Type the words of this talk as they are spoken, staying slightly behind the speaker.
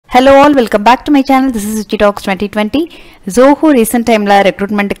Hello all, welcome back to my channel. This is Suchi Talks 2020. ZOHO recent time la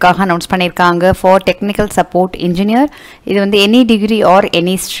recruitment kaha announce பண்ணிருக்காங்க for technical support engineer. இது வந்து any degree or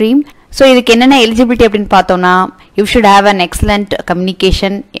any stream. So இதுக்கு என்னென்ன eligibility அப்படினு பார்த்தோம்னா you should have an excellent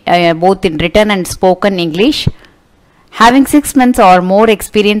communication both in written and spoken English. Having 6 months or more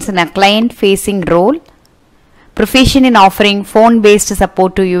experience in a client facing role. Proficient in offering phone based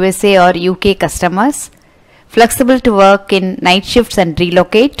support to USA or UK customers. Flexible to work in night shifts and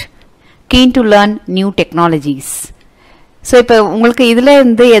relocate. Keen to learn new technologies. So இப்போ உங்களுக்கு இதில்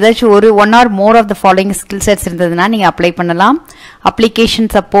இருந்து ஏதாச்சும் ஒரு one or more of the following skill sets இருந்ததுன்னா நீங்கள் apply பண்ணலாம். Application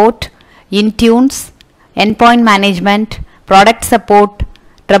support, Intunes, Endpoint Management, Product Support,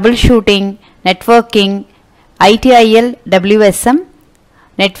 Troubleshooting, Networking, ITIL, WSM,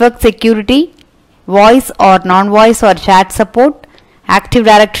 Network Security, Voice or Non-Voice or Chat Support, Active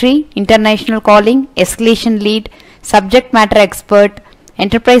Directory, International Calling, Escalation Lead, Subject Matter Expert,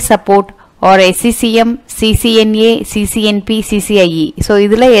 Enterprise Support or SCCM, CCNA, CCNP, CCIE. So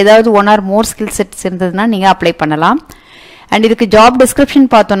இதில் ஏதாவது one or more skill sets இருந்ததுன்னா நீங்கள் apply பண்ணலாம். And இதுக்கு job description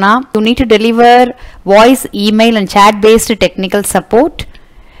பார்த்தோன்னா you need to deliver voice, email and chat based technical support,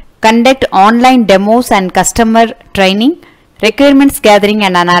 conduct online demos and customer training, requirements gathering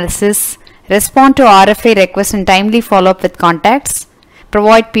and analysis, respond to RFI requests and timely follow up with contacts,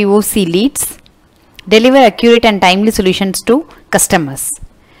 provide POC leads, deliver accurate and timely solutions to customers,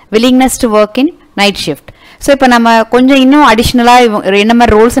 willingness to work in night shift. So இப்போ நம்ம கொஞ்சம் இன்னும் அடிஷ்னலாக என்ன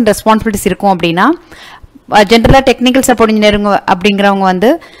மாதிரி roles and responsibilities இருக்கும் அப்படின்னா ஜென்ரலாக டெக்னிக்கல் சப்போர்ட் இன்ஜினியரிங் அப்படிங்கிறவங்க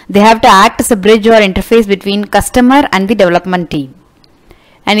வந்து they have to act as a bridge or interface between customer and the development team.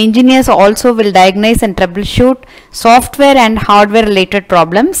 And engineers also will diagnose and troubleshoot software and hardware related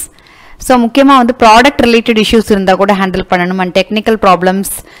problems. So முக்கியமாக வந்து product related issues இருந்தால் கூட handle பண்ணணும் and technical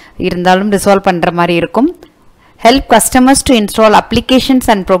problems இருந்தாலும் resolve பண்ணுற மாதிரி இருக்கும். Help customers to install applications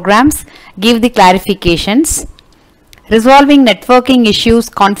and programs, give the clarifications, resolving networking issues,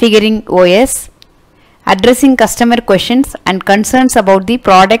 configuring OS, addressing customer questions and concerns about the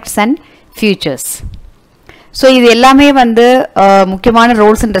products and features. So இது எல்லாமே வந்து முக்கியமான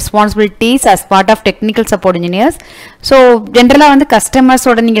roles and responsibilities as part of technical support engineers. So ஜென்ரலாக வந்து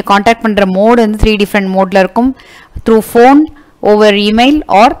கஸ்டமர்ஸோட நீங்கள் contact பண்ணுற mode வந்து 3 different மோடில் இருக்கும். Through phone, over email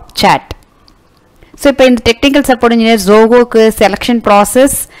R chat. So இப்போ இந்த technical support engineer ZOHOக்கு selection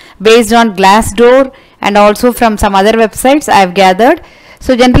process based on Glassdoor and also from some other websites I have gathered.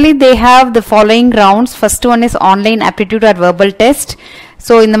 So generally they have the following rounds. First one is online aptitude or verbal test.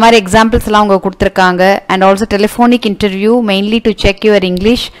 So இந்த மாதிரி examples எல்லாம் அவங்க கொடுத்துருக்காங்க. And also telephonic interview mainly to check your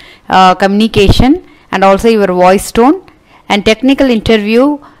English communication and also your voice tone. And technical interview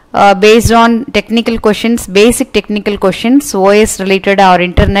based on technical questions, basic technical questions, OS related or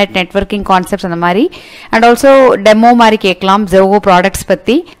internet networking concepts அந்த மாதிரி. And also demo மாதிரி கேட்கலாம் ZOHO products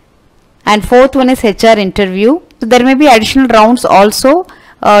பற்றி. And fourth one is HR interview. So there may be additional rounds also.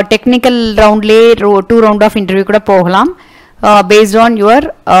 Technical roundலே 2 round of interview கூட போகலாம் based on your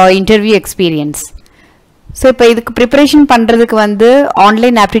interview experience. So இப்போ இதுக்கு preparation பண்ணுறதுக்கு வந்து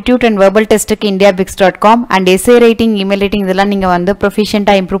ஆன்லைன் ஆப்டிடியூட் அண்ட் வெர்பல் டெஸ்ட்டுக்கு indiabix.com and S A writing, email writing இதெல்லாம் நீங்கள் வந்து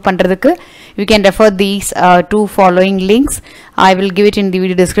ப்ரொஃபிஷியண்ட்டாக இம்ப்ரூவ் பண்ணுறதுக்கு you can refer these 2 following links. I will give it in the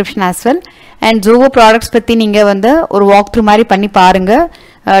video description as well. And ZOHO products பற்றி நீங்கள் வந்து ஒரு வாக் த்ரூ மாதிரி பண்ணி பாருங்கள்.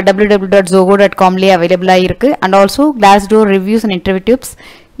 www.zoho.com அவைலபிளாக இருக்குது. And also Glassdoor reviews and interview tips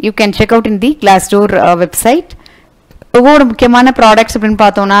you can check out in the Glassdoor website. ZOHOட முக்கியமான ப்ராடக்ட்ஸ் அப்படின்னு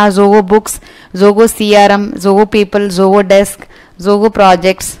பார்த்தோம்னா ZOHO books, ZOHO CRM, ZOHO People, ZOHO Desk, ZOHO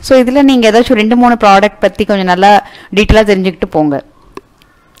Projects. So இதில் நீங்கள் ஏதாச்சும் 2-3 ப்ராடக்ட் பற்றி கொஞ்சம் நல்லா டீட்டெயிலாக தெரிஞ்சுக்கிட்டு போங்க.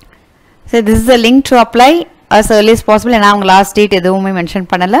 So this is a link to apply as early as possible. ஏன்னா அவங்க லாஸ்ட் டேட் எதுவுமே மென்ஷன்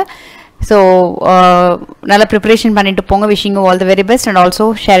பண்ணலை. ஸோ நல்லா ப்ரிப்பரேஷன் பண்ணிட்டு போங்க. Wishing you all the very best and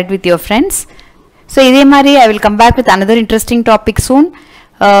also share it with your friends. So இதே மாதிரி I will come back with another interesting topic soon.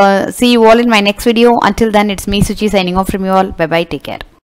 See you all in my next video. Until then, it's me Suchi signing off from you all. Bye bye. Take care.